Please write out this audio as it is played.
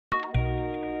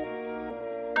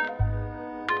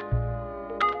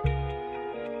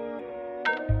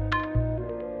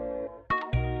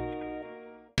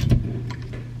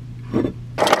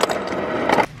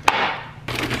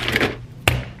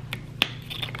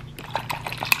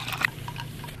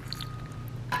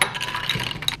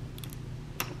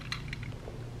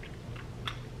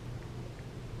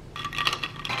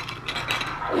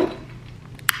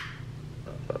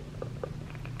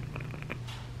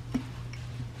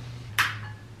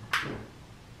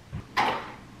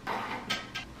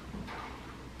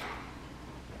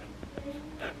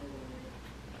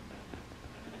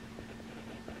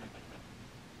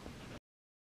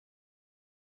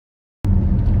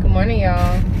morning,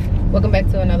 y'all. Welcome back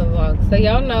to another vlog. So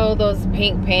y'all know those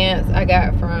pink pants I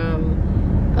got from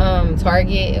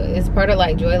Target? It's part of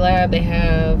like Joy Lab. They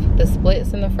have the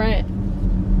splits in the front.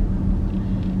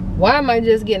 Why am I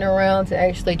just getting around to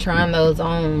actually trying those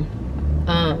on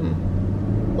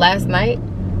last night?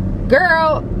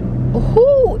 Girl,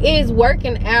 who is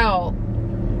working out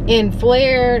in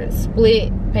flared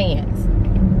split pants?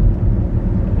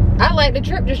 I like to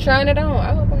trip just trying it on.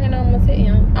 I hope I almost hit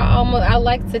him. I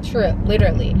like to trip,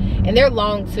 literally. And they're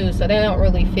long too, so they don't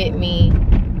really fit me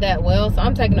that well. So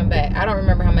I'm taking them back. I don't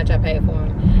remember how much I paid for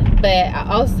them. But I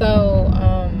also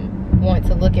want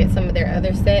to look at some of their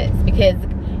other sets because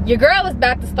your girl is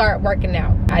about to start working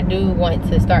out. I do want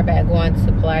to start back going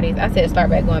to Pilates. I said start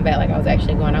back going back like I was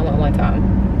actually going. I went one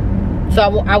time. So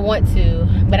I want to,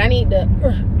 but I need to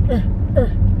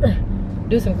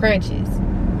do some crunches.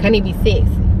 I need to be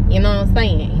sexy. You know what I'm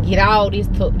saying? Get all this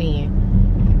tucked in.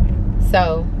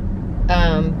 So,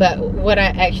 but what I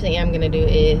actually am gonna do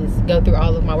is go through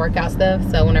all of my workout stuff.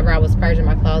 So whenever I was purging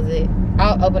my closet,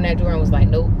 I'll open that drawer and was like,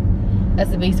 nope,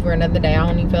 that's a beast for another day. I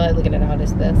don't even feel like looking at all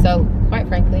this stuff. So quite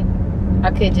frankly,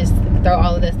 I could just throw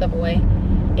all of that stuff away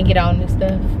and get all new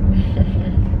stuff.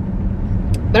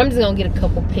 But I'm just gonna get a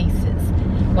couple pieces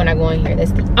when I go in here.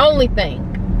 That's the only thing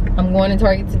I'm going to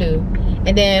Target to do.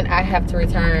 And then I have to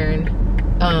return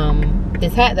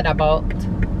this hat that I bought.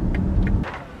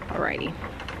 Alrighty.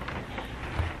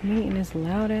 Me and this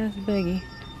loud ass buggy.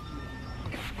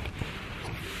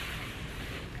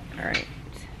 Alright.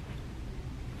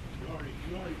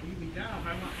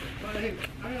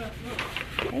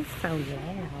 It's so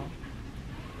loud.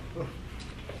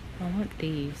 I want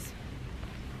these.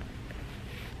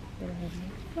 They have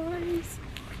nice.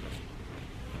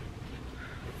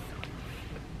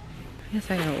 I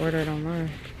guess I gotta order it online.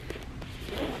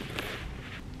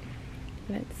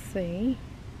 Let's see.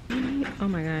 Oh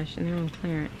my gosh, and they're on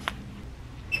clearance.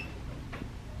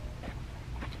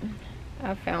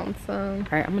 I found some.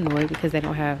 Alright, I'm annoyed because they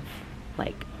don't have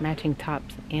like matching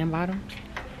tops and bottoms.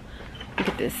 Look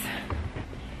at this.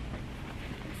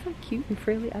 It's so cute and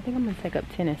frilly. I think I'm gonna take up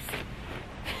tennis.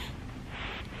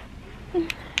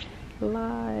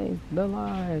 Lies, the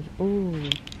lies. Ooh.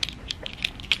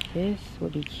 This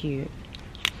would be cute.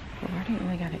 Well, I didn't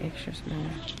really got an extra small.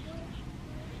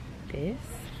 This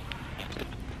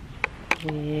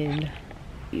with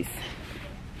these.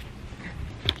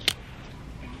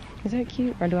 Is that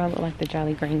cute? Or do I look like the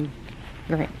Jolly Green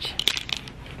Grinch?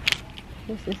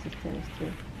 This is tennis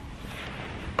too.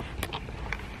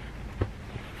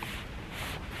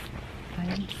 I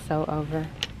am so over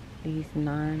these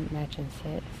non-matching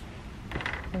sets.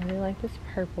 I really like this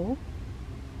purple.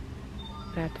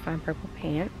 But I have to find purple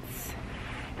pants.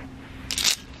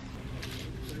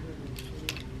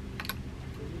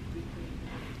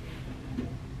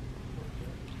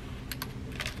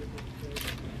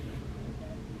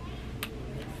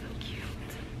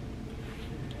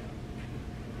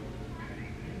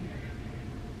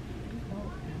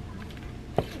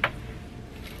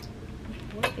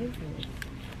 What is this?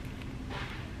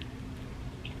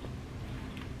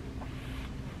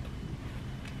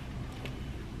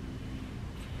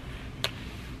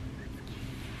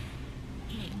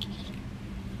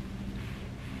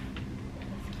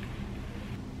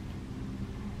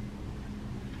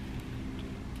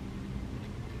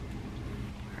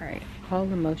 Alright, all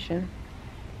the motion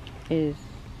is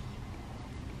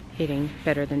hitting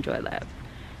better than Joy Lab.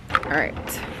 Alright,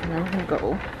 now I'm gonna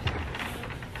go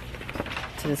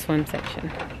to the swim section.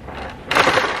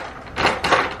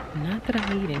 Not that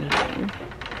I need anything.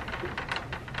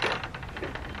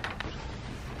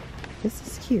 This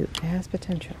is cute. It has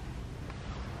potential.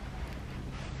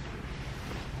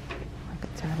 I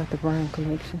could tell about the brown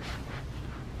collection.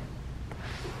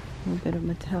 A little bit of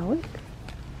metallic.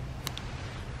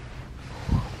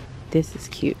 This is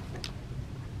cute.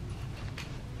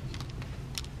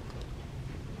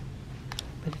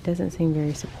 But it doesn't seem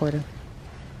very supportive.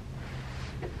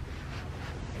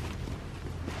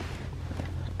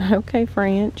 Okay,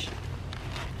 French.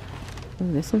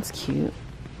 Ooh, this one's cute.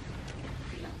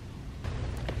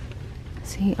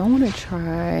 See, I want to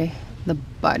try the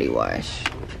body wash.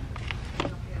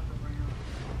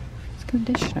 It's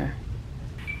conditioner.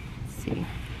 Let's see.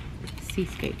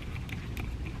 Seascape.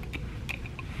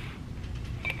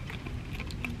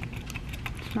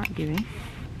 It's not giving.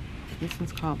 This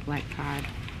one's called Black Tide.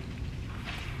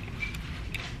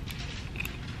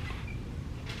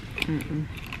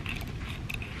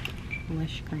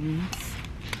 Lush greens.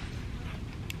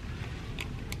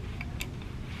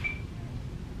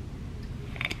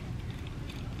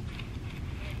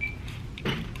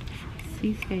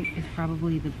 Seascape is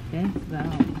probably the best, but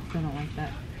I still don't like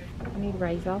that. I need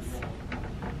ray sauce.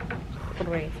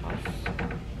 Ray sauce.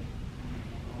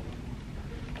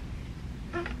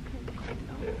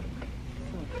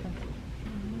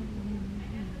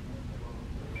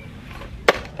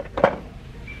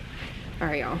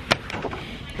 Alright, y'all.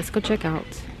 Let's go check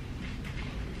out.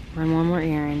 Run one more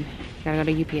errand. Gotta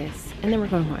go to UPS. And then we're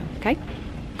going home, okay?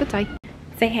 Good day.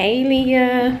 Say hey,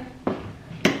 Leah.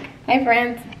 Hey,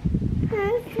 friends.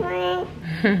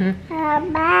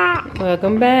 Welcome back.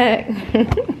 Welcome back.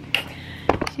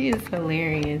 She is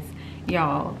hilarious.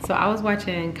 Y'all, so I was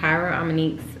watching Kyra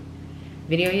Amanique's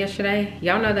video yesterday.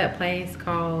 Y'all know that place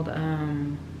called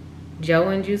Joe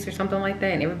and Juice or something like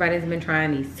that, and everybody's been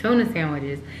trying these tuna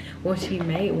sandwiches. Well, she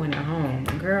made one at home.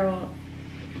 Girl,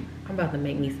 I'm about to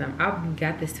make me some. I've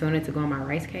got this tuna to go on my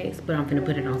rice cakes, but I'm gonna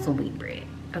put it on some wheat bread,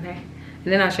 okay?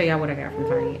 And then I'll show y'all what I got from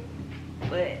Target.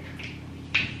 But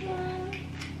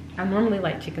I normally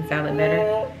like chicken salad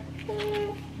better,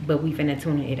 but we finna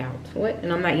tuna it out. What?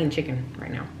 And I'm not eating chicken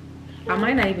right now. I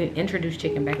might not even introduce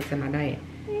chicken back into my diet.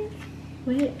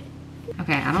 What?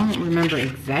 Okay, I don't remember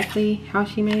exactly how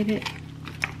she made it,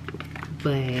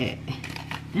 but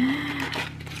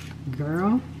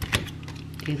girl,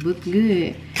 it looked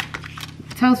good.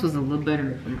 The toast was a little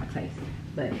better for my taste,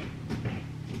 but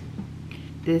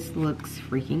this looks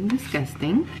freaking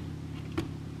disgusting.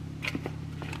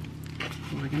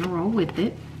 We're gonna roll with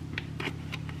it.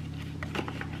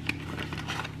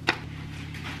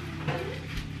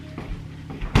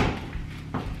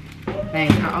 Hey,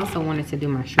 I also wanted to do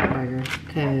my shrimp burger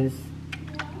because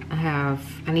I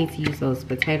need to use those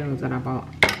potatoes that I bought.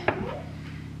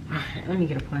 Alright, let me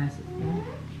get a plastic one.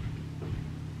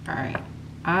 Alright,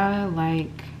 I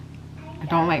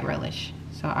don't like relish,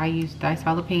 so I use diced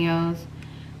jalapenos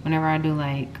whenever I do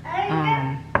like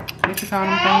what you call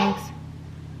them things,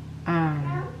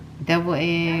 devil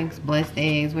eggs, blessed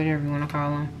eggs, whatever you want to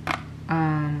call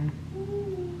them,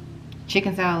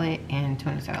 chicken salad and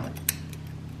tuna salad.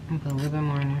 I'm gonna put a little bit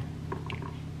more in there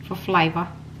for flavor.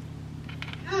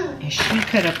 And she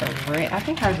cut up a red, I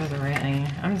think hers was a red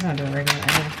onion. I'm just gonna do a regular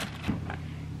onion.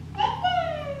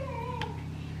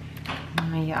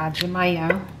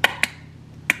 Mayo.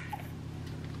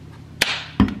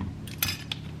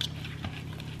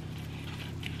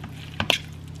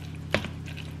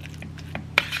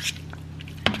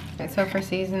 So for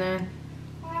seasoning,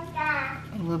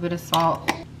 a little bit of salt,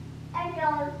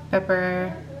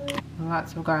 pepper,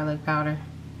 lots of garlic powder,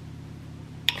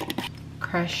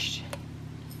 crushed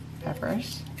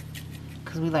peppers,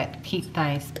 because we like to keep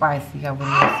things spicy over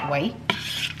this way.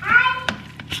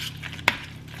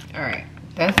 Alright,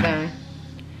 that's done.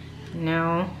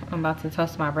 Now I'm about to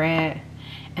toast my bread,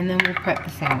 and then we'll prep the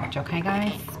sandwich, okay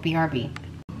guys? BRB.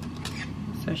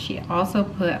 So she also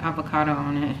put avocado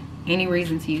on it. Any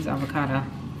reason to use avocado.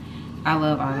 I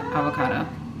love avocado.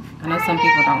 I know some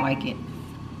people don't like it.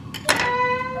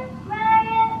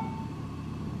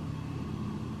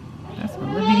 That's a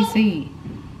little bitty seed.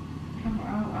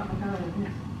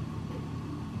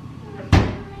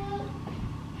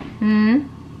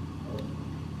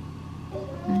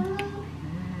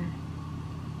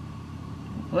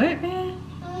 What, man?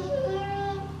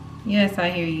 Yes,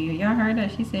 I hear you. Y'all heard that?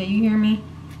 She said, you hear me?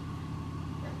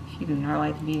 She do not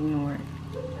like to be ignored.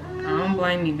 I don't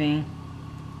blame you, Bean.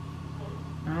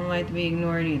 I don't like to be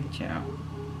ignored either, child.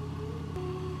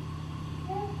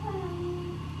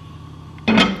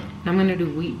 I'm gonna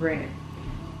do wheat bread.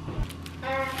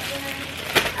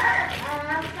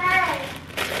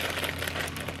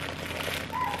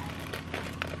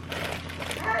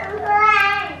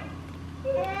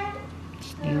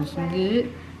 Still some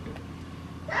good.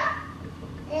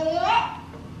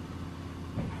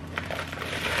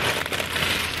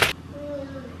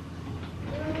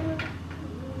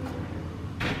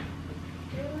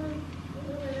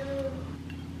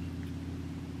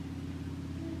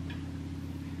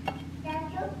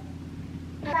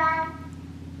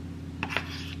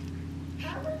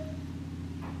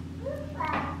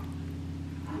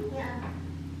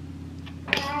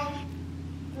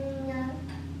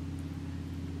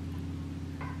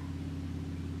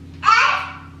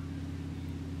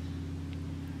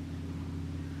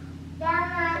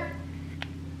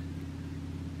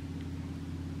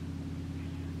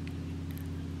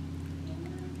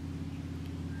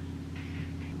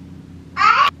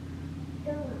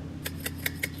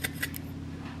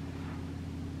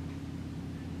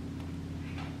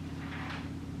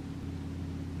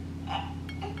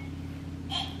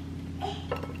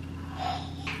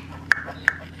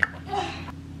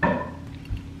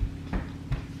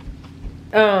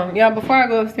 Y'all, before I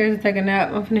go upstairs and take a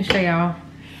nap, I'm finna show y'all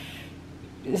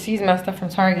She's my stuff from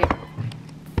Target.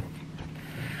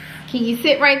 Can you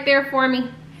sit right there for me?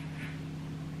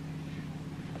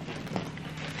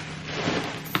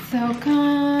 So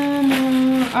come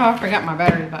on. Oh, I forgot my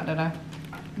battery's about to die.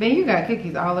 Man, you got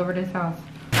cookies all over this house.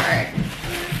 All right.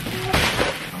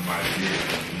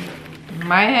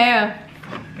 Might have.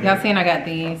 Y'all seen I got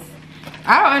these.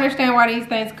 I don't understand why these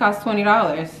things cost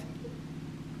 $20.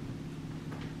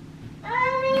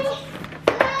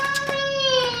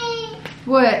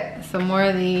 What? Some more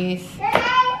of these.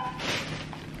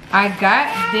 I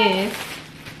got this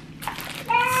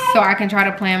so I can try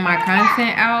to plan my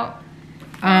content out.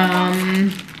 I'm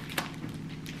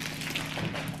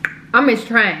just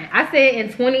trying. I said in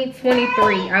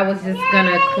 2023 I was just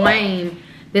gonna claim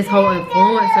this whole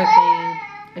influencer thing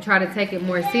and try to take it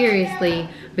more seriously,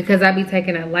 because I be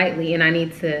taking it lightly, and I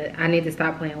need to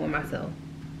stop playing with myself.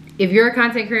 If you're a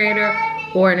content creator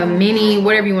or a mini,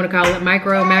 whatever you want to call it,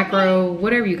 micro, macro,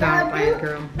 whatever you call it,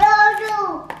 girl,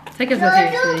 take yourself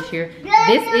seriously this year.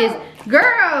 This is,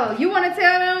 girl, you want to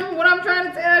tell them what I'm trying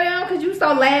to tell them? Because you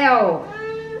so loud.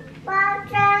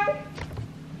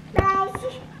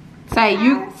 Say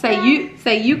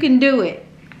you can do it.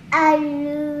 I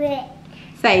do it.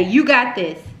 Say you got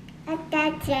this. I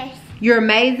got this. You're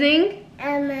amazing.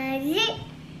 Amazing.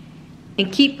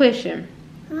 And keep pushing.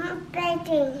 I'm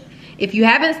pushing. If you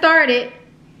haven't started,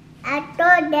 I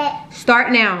told it.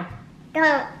 Start now.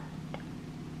 Don't.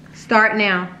 Start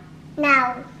now.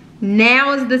 Now.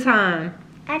 Now is the time.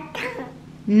 I don't.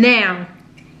 Now.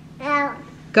 Now.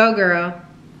 Go, girl.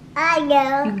 I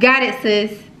know. You got it,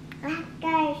 sis. I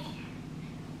got it.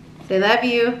 Say love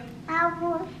you. I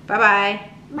will. Bye-bye.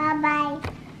 Bye-bye.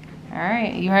 All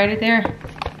right, you heard it there.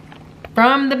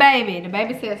 From the baby. The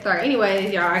baby said start.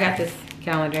 Anyways, y'all, I got this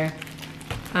calendar.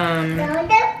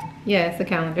 Yeah, it's a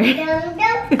calendar.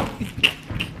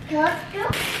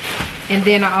 And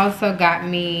then I also got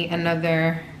me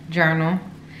another journal.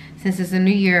 Since it's a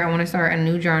new year, I want to start a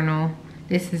new journal.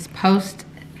 This is post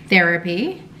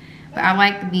therapy, but I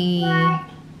like the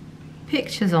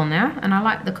pictures on there, and I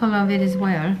like the color of it as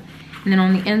well. And then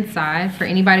on the inside, for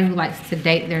anybody who likes to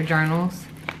date their journals,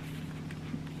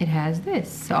 it has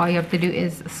this. So all you have to do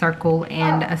is circle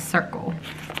and a circle.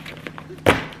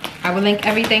 I will link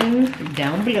everything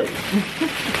down below.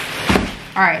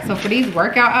 All right, so for these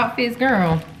workout outfits,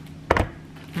 girl,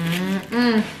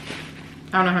 I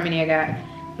don't know how many I got,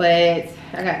 but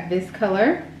I got this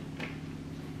color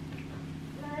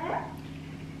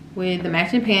with the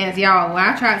matching pants. Y'all, when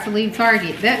I tried to leave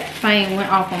Target, that thing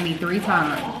went off on me 3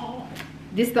 times.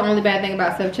 This is the only bad thing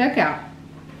about self-checkout.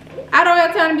 I don't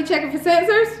have time to be checking for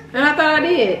sensors, and I thought I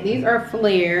did. These are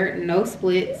flared, no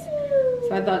splits.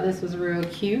 So I thought this was real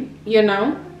cute, you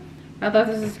know? I thought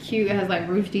this was cute. It has like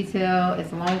ruche detail,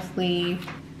 it's long sleeve,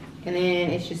 and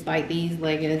then it's just like these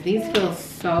leggings. These feel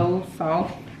so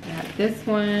soft. I got this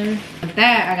one. With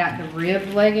that, I got the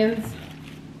ribbed leggings.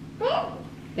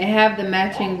 They have the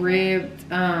matching ribbed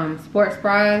sports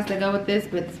bras that go with this,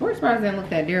 but the sports bras didn't look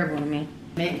that durable to me.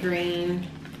 Mint green.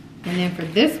 And then for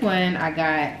this one, I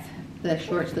got the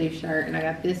short sleeve shirt, and I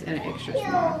got this in an extra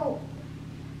small.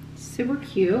 Super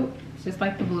cute. It's just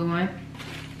like the blue one.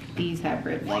 These have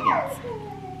ribbed leggings.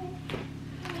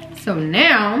 So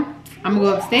now I'm gonna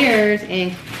go upstairs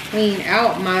and clean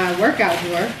out my workout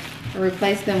drawer and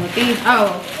replace them with these.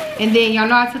 Oh, and then y'all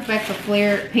know I took back the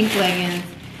flared pink leggings.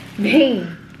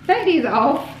 Dang, take these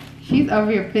off. She's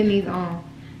over here putting these on.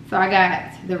 So I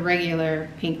got the regular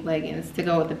pink leggings to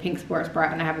go with the pink sports bra,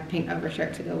 and I have a pink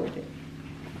overshirt to go with it.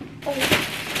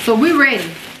 So we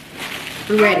ready.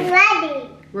 We're ready. I'm ready.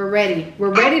 We're ready.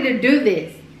 We're ready to do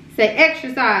this. Say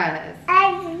exercise.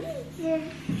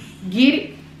 Get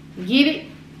it. Get it.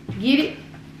 Get it.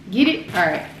 Get it. All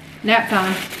right. Nap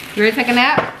time. You ready to take a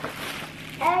nap?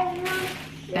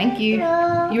 Thank you.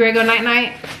 You ready to go night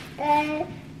night? I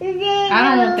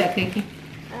don't want that cookie.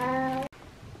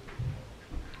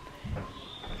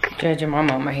 Judging my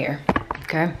mama here.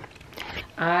 Okay.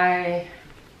 I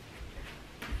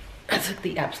took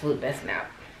the absolute best nap.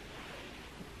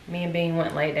 Me and Bean went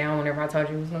and laid down whenever I told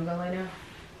you we was gonna go lay down.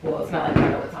 Well, it's not like I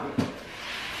know what time it was.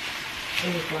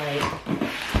 It was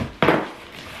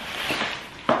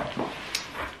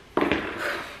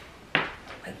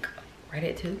like right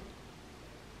at 2.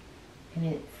 And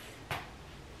it's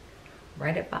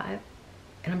right at 5.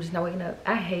 And I'm just not waking up.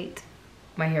 I hate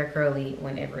my hair curly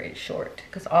whenever it's short,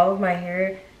 because all of my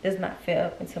hair does not fit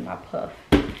up into my puff.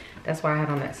 That's why I had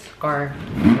on that scarf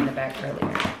in the back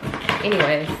earlier.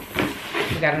 Anyways,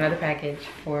 we got another package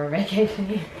for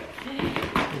vacation.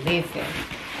 Listen,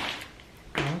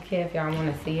 I don't care if y'all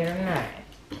want to see it or not.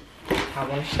 I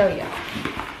want to show y'all.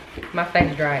 My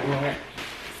face dry, ignore it.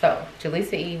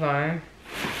 Jaleesa Yvonne.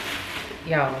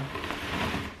 Y'all,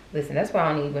 listen, that's why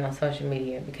I don't even on social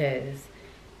media, because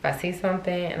if I see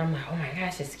something and I'm like, oh my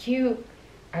gosh, it's cute,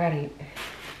 I'm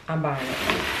buying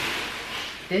it.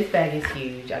 This bag is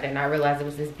huge. I did not realize it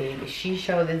was this big. She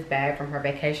showed this bag from her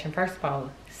vacation. First of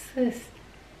all, sis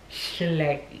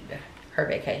slayed her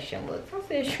vacation looks. I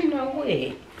said, you know what?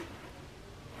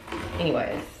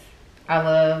 Anyways, I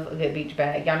love a good beach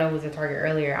bag. Y'all know it was at Target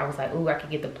earlier. I was like, ooh, I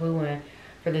could get the blue one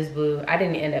for this blue. I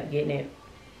didn't end up getting it,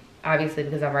 obviously,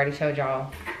 because I've already showed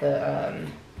y'all the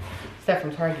stuff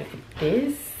from Target.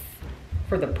 This,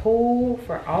 for the pool,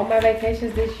 for all my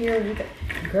vacations this year,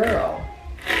 girl,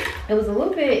 it was a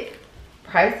little bit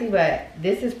pricey, but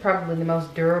this is probably the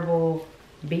most durable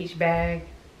beach bag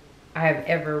I have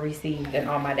ever received in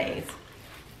all my days.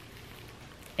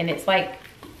 And it's like,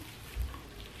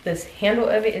 this handle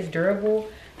of it is durable,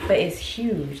 but it's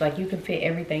huge. Like, you can fit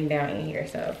everything down in here.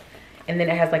 So, and then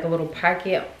it has like a little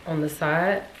pocket on the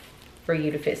side for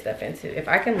you to fit stuff into. If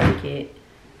I can link it,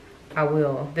 I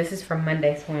will. This is from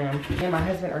Monday Swim. Me and my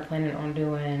husband are planning on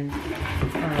doing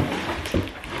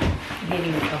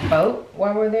getting a boat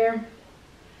while we're there.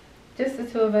 Just the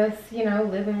two of us, you know,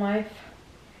 living life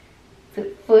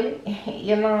to foot,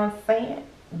 you know what I'm saying?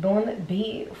 Doing it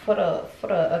big for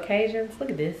the occasions. Look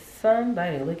at this.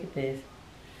 Somebody look at this.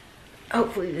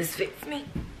 Hopefully this fits me.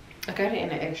 I got it in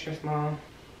an extra small.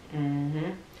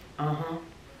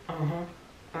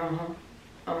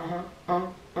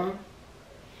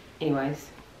 Anyways, so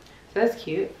that's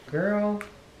cute. Girl.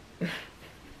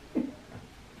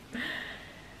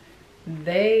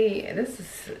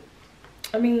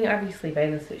 I mean, obviously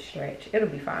bathing suit stretch. It'll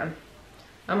be fine.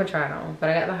 I'm gonna try it on. But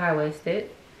I got the high-waisted.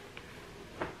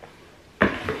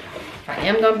 I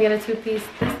am gonna be in a two-piece.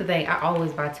 That's the thing. I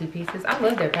always buy two pieces. I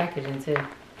love their packaging too.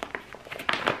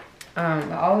 I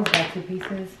always buy two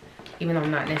pieces, even though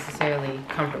I'm not necessarily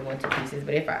comfortable in two pieces.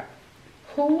 But if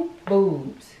who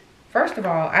boobs? First of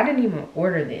all, I didn't even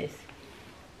order this.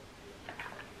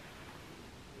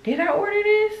 Did I order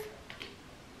this?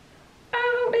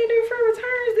 I hope they do free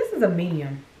returns. This is a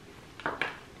medium.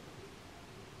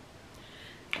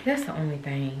 That's the only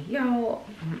thing. Y'all,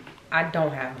 I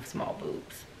don't have small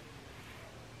boobs.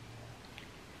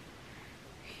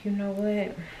 You know what?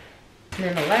 And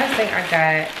then the last thing I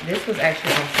got, this was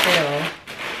actually on sale.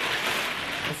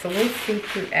 It's a little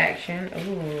see-through action.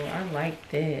 Ooh, I like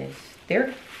this.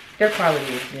 Their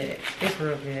quality is good. It's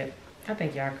real good. I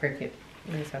think y'all cricket,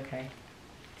 but it's okay.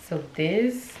 So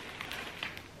this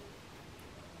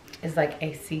is like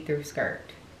a see-through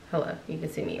skirt. Hello, you can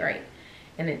see me, right?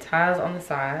 And it ties on the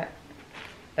side.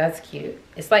 That's cute.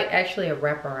 It's like actually a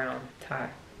wraparound tie.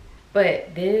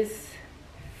 But this,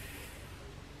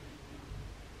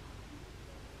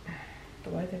 the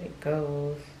way that it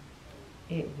goes,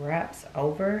 it wraps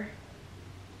over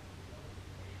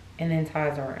and then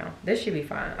ties around. This should be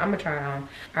fine. I'm gonna try it on.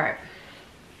 All right.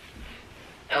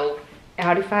 Oh,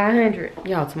 Audi 500.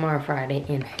 Y'all, tomorrow Friday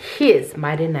in his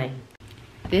mighty name.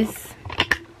 This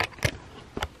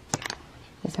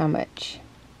is how much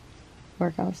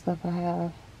workout stuff I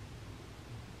have.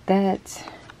 That,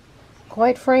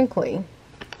 quite frankly,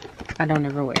 I don't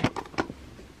ever wear.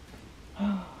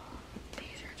 Oh,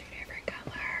 these are two different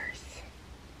colors.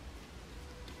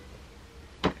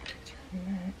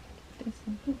 This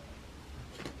one.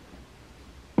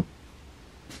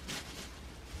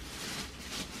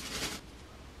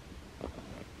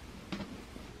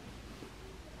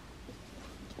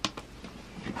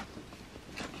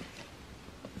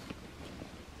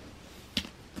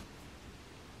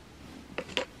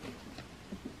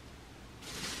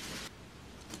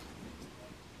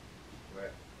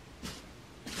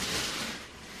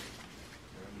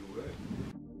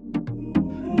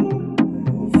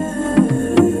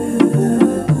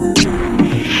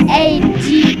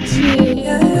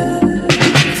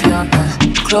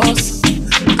 Close,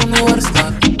 don't know where to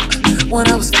start. When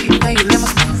I was speaking, now you let my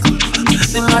stuff.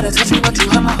 Didn't know how to touch you, but you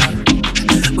hurt my heart.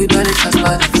 We barely touched,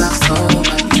 but it felt so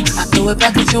right. I threw it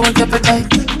back at you and kept it tight.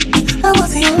 I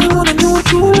was the only one that knew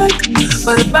what you were like.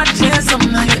 But if by chance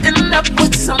somehow you end up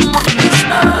with someone that's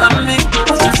not me,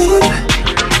 what's the feeling?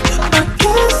 I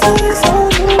guess that it's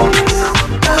all you.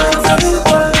 I'm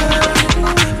everywhere,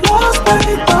 lost by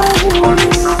the bone.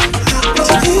 What's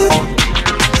the feeling?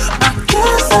 I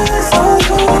guess that it's all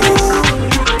you.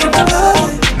 Keep it right,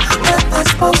 like that's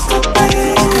supposed to be.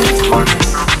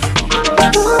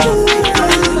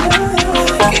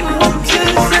 Give me one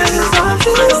kiss, all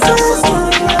kisses.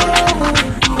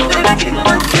 Baby, give me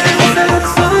one kiss,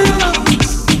 all you.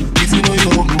 If you know you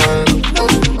want my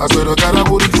love, I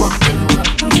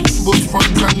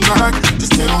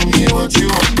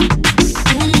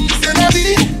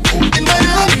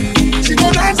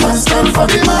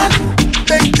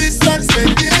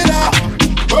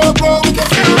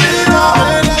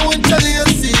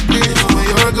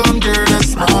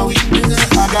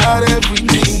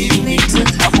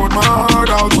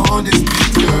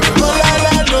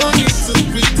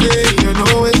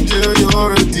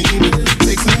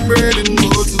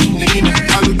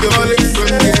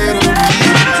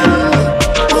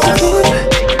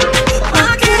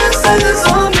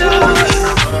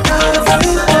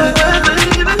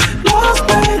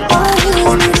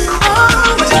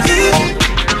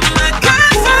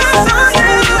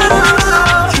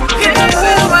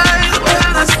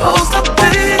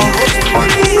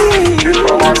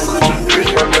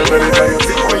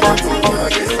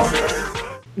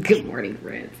morning,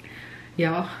 friends.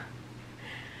 Y'all,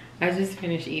 I just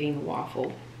finished eating a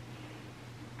waffle.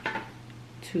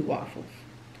 2 waffles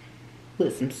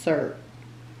with some syrup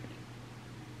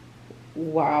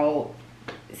while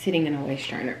sitting in a waist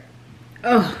trainer.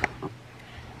 Oh,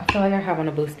 I feel like I'm having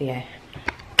a bustier.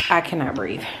 I cannot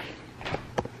breathe.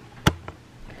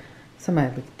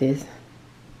 Somebody look at this.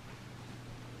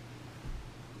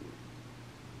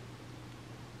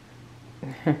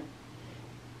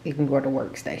 You can go to the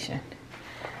workstation.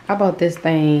 I bought this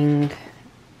thing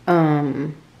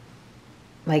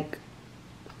like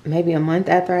maybe a month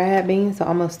after I had beans, so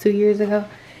almost 2 years ago,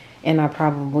 and I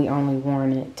probably only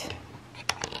worn it.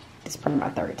 It's probably my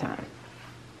 3rd time.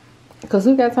 Cause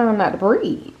who got time not to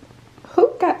breathe?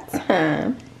 Who got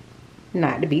time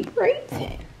not to be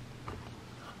breathing?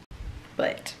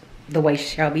 But the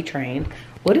waist shall be trained.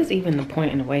 What is even the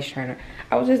point in the waist trainer?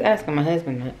 I was just asking my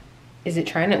husband that. Is it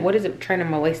training? What is it training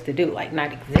my waist to do? Like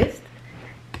not exist?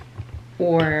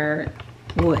 Or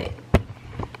what?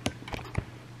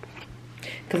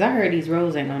 Because I heard these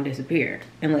rolls ain't gonna disappear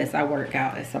unless I work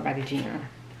out at somebody's gym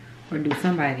or do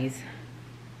somebody's.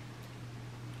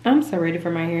 I'm so ready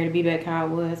for my hair to be back how it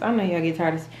was. I know y'all get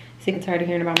tired of, sick and tired of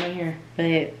hearing about my hair,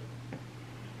 but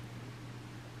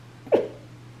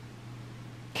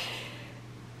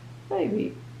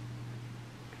maybe.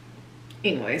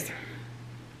 Anyways,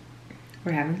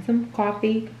 we're having some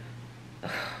coffee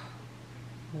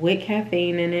with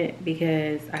caffeine in it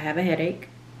because I have a headache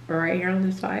right here on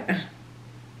this side.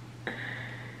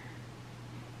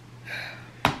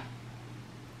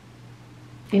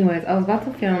 Anyways, I was about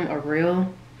to film a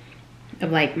reel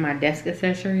of like my desk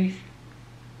accessories,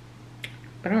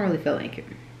 but I don't really feel like it.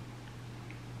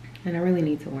 And I really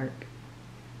need to work.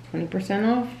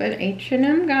 20% off at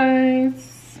H&M,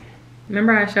 guys.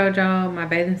 Remember I showed y'all my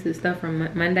bathing suit stuff from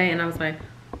Monday, and I was like,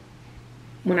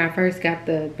 when I first got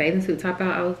the bathing suit top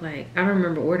out, I was like, I don't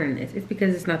remember ordering this. It's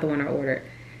because it's not the one I ordered.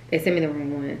 They sent me the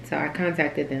wrong one. So I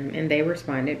contacted them and they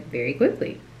responded very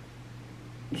quickly.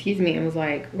 Excuse me, and was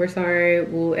like, we're sorry,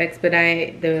 we'll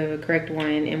expedite the correct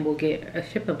one and we'll get a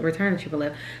return ship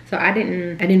left. So I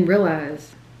didn't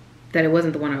realize that it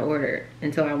wasn't the one I ordered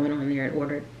until I went on there and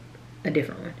ordered a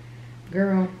different one.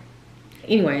 Girl.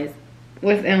 Anyways,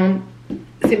 West Elm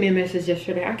sent me a message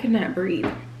yesterday. I could not breathe.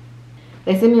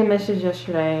 They sent me a message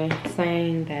yesterday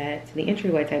saying that the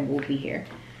entryway table will be here.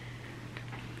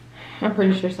 I'm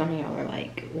pretty sure some of y'all are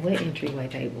like, what entryway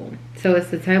table? So it's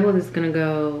the table that's gonna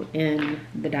go in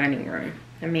the dining room.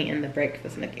 I mean, in the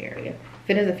breakfast nook area. If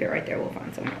it doesn't fit right there, we'll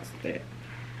find somewhere else to put it.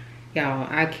 Y'all,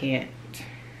 I can't.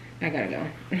 I gotta go.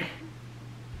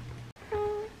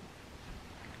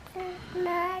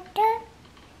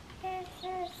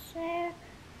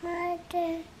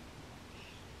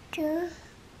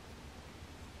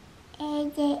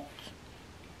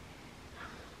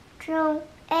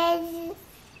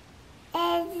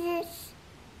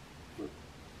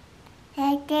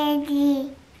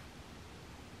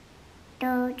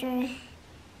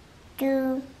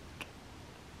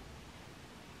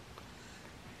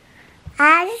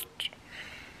 As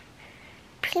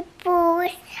people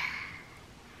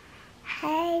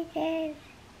hide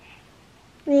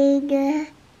reader.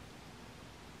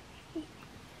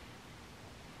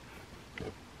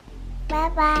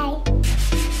 Bye-bye.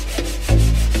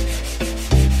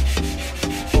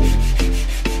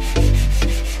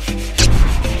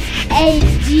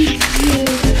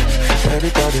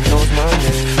 Everybody knows my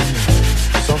name.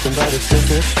 Something about it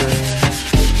feels it's strange.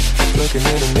 Looking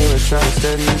in the mirror, trying to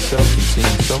steady yourself. You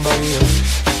seeing somebody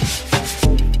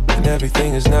else, and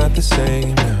everything is not the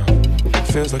same now.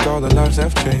 Feels like all our lives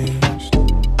have changed.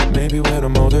 Maybe when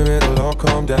I'm older it'll all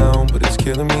calm down, but it's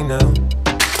killing me now.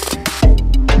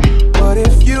 But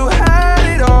if you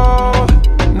had it all,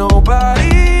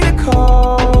 nobody to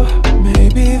call,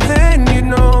 maybe then you'd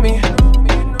know me.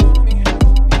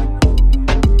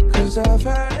 Cause I've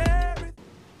had everything.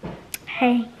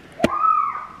 Hey.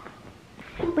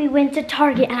 We went to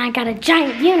Target and I got a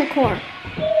giant unicorn.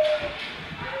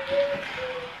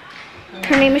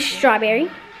 Her name is Strawberry.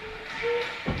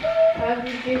 How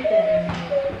did you get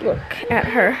that? Look at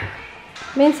her.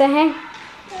 Min, say hey.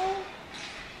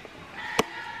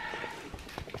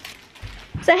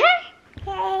 Say hey.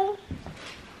 Okay.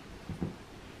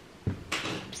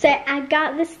 Say, I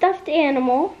got this stuffed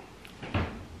animal.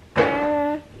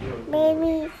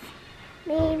 Baby.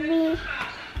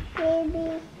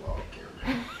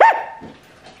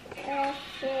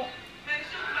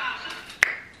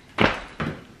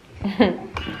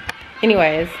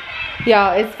 Anyways,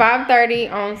 y'all, it's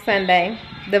 5:30 on Sunday.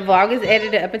 The vlog is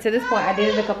edited up until this point. I did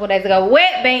it a couple of days ago.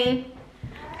 Wet bean.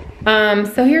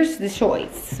 So here's the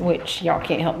choice, which y'all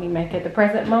can't help me make at the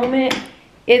present moment.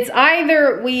 It's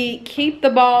either we keep the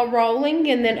ball rolling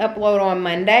and then upload on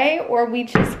Monday, or we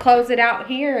just close it out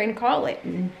here and call it.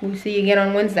 And we'll see you again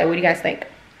on Wednesday. What do you guys think?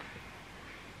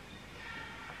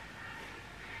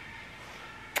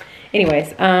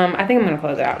 Anyways, I think I'm gonna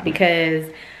close it out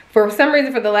because for some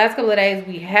reason for the last couple of days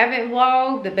we haven't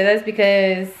vlogged, but that's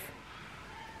because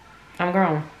I'm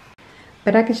grown.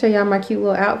 But I can show y'all my cute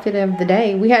little outfit of the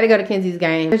day. We had to go to Kenzie's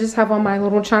game. I just have on my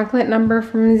little chocolate number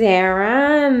from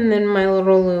Zara, and then my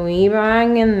little Louis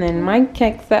bag, and then my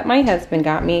kicks that my husband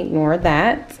got me. Ignore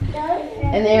that.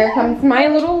 And there comes my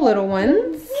little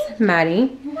ones,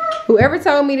 Maddie. Whoever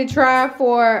told me to try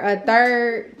for a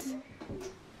third,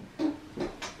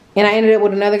 and I ended up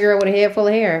with another girl with a head full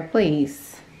of hair,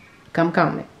 please come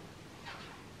comment.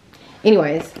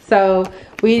 Anyways, so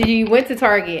we went to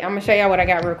Target. I'm gonna show y'all what I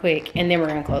got real quick, and then we're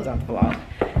gonna close out the vlog.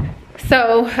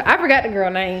 So I forgot the girl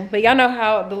name, but y'all know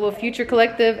how the little Future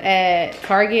Collective at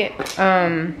Target,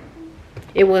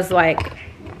 it was like,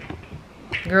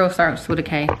 girl starts with a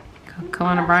K,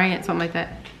 Kalana Bryant, something like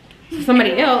that. So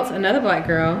somebody else, another black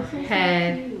girl,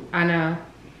 had, I know,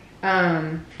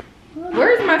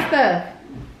 where's my stuff?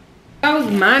 I was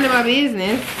minding my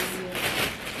business.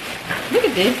 Look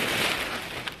at this.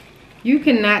 You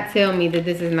cannot tell me that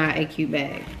this is not a cute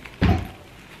bag.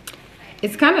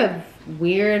 It's kind of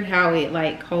weird how it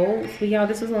like holds, but y'all,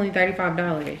 this was only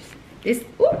 $35. This,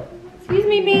 ooh, excuse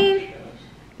me, Bean.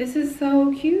 This is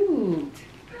so cute.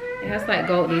 It has like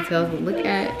gold details, but look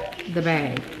at the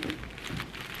bag.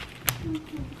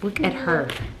 Look at her.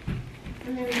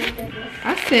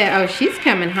 I said, oh, she's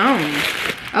coming home.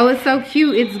 Oh, it's so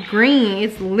cute. It's green.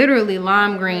 It's literally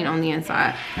lime green on the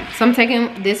inside. So I'm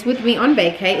taking this with me on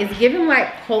vacay. It's giving like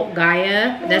Hulk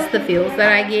Gaia. That's the feels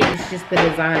that I get. It's just the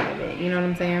design of it. You know what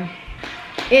I'm saying?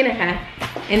 Anyhow.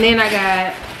 And then I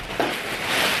got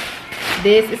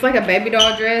this. It's like a baby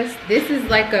doll dress. This is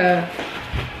like a,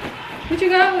 what you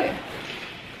got with?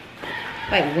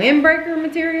 Like windbreaker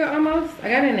material almost. I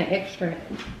got it in an extra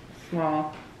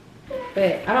small.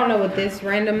 But I don't know what this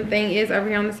random thing is over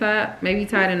here on the side. Maybe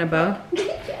tied in a bow.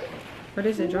 What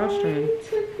is it? Drawstring.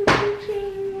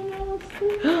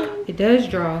 It does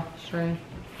draw string.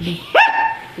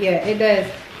 Yeah, it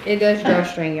does. It does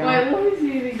drawstring, y'all.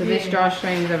 So this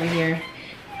drawstring is over here.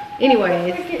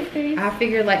 Anyways, I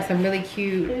figured like some really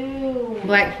cute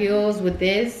black heels with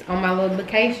this on my little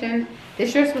vacation.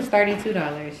 This dress was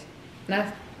 $32. And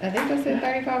I think I said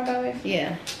 $35.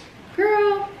 Yeah.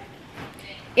 Girl.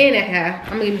 Anyhow,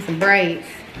 I'm gonna give me some braids.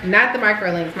 Not the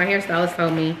micro links. My hairstylist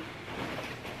told me.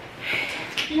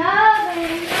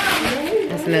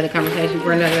 That's another conversation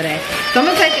for another day. So I'm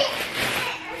gonna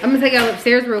take y'all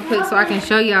upstairs real quick so I can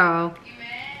show y'all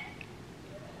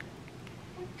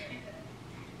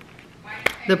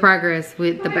the progress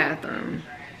with the bathroom.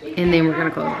 And then we're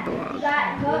gonna close out the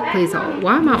vlog. Please hold.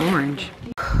 Why am I orange?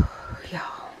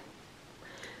 Y'all.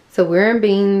 So we're in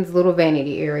Bean's little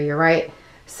vanity area, right?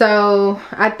 So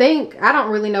I don't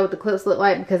really know what the clips look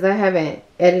like because I haven't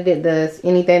edited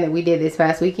anything that we did this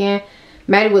past weekend.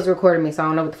 Maddie was recording me, so I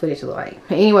don't know what the footage look like.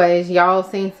 Anyways, y'all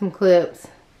seen some clips,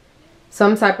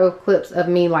 some type of clips of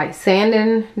me like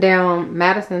sanding down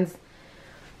Madison's.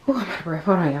 Oh, I'm out of breath.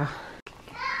 Hold on, y'all.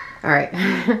 All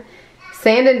right.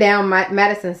 Sanding down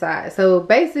Madison's side. So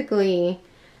basically,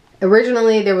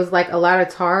 originally there was like a lot of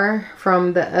tar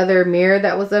from the other mirror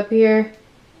that was up here,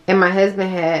 and my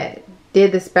husband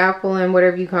did the spackle and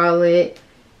whatever you call it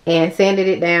and sanded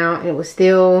it down, and it was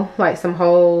still like some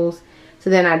holes. So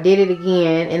then I did it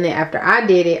again, and then after I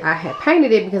did it, I had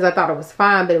painted it because I thought it was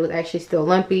fine, but it was actually still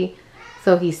lumpy.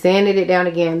 So he sanded it down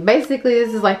again. Basically,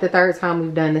 this is like the third time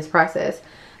we've done this process.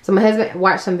 So my husband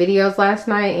watched some videos last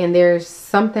night, and there's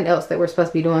something else that we're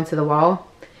supposed to be doing to the wall.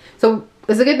 So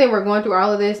it's a good thing we're going through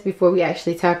all of this before we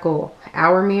actually tackle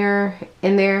our mirror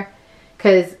in there,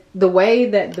 because the way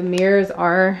that the mirrors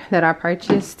are that I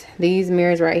purchased, these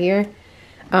mirrors right here,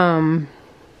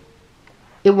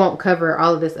 it won't cover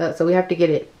all of this up, so we have to get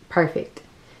it perfect.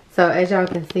 So as y'all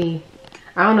can see,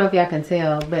 I don't know if y'all can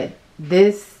tell, but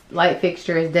this light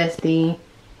fixture is dusty.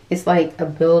 It's like a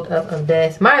buildup of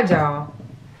dust. Mind y'all,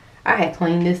 I had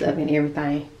cleaned this up and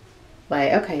everything.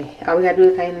 Like, okay, all we gotta do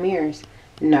is paint the mirrors.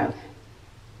 No.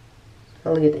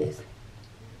 Oh, look at this.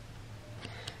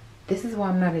 This is why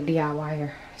I'm not a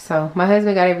DIYer. So my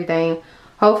husband got everything.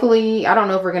 Hopefully, I don't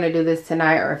know if we're gonna do this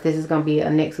tonight or if this is gonna be a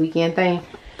next weekend thing.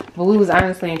 But we was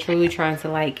honestly and truly trying to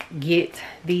like get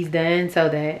these done so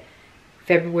that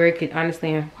February could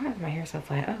honestly, why is my hair so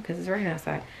flat? Oh, because it's raining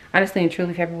outside. Honestly and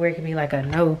truly, February could be like a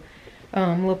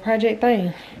little project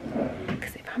thing.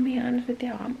 Because if I'm being honest with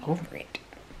y'all, I'm over it.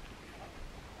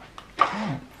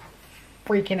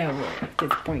 freaking over at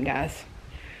this point, guys.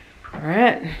 All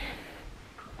right.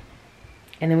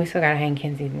 And then we still gotta hang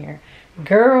Kenzie's mirror.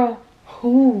 Girl,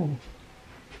 who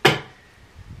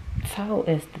told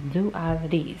us to do all of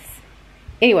these?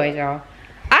 Anyways, y'all,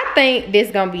 I think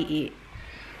this gonna be it.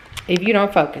 If you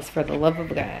don't focus, for the love of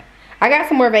God. I got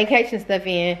some more vacation stuff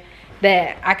in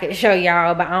that I could show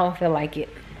y'all, but I don't feel like it.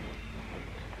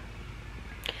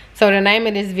 So the name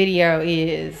of this video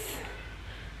is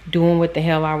doing what the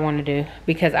hell I want to do,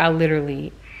 because I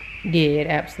literally did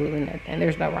absolutely nothing.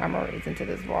 There's no rhyme or reason to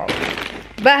this vlog.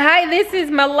 But hey, this is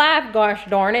my life, gosh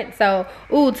darn it. So,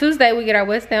 ooh, Tuesday we get our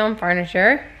West Elm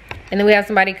furniture. And then we have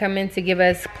somebody come in to give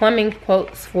us plumbing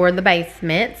quotes for the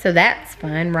basement. So that's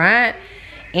fun, right?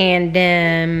 And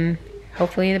then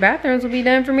hopefully the bathrooms will be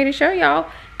done for me to show y'all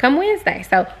come Wednesday.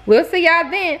 So we'll see y'all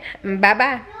then.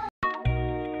 Bye-bye.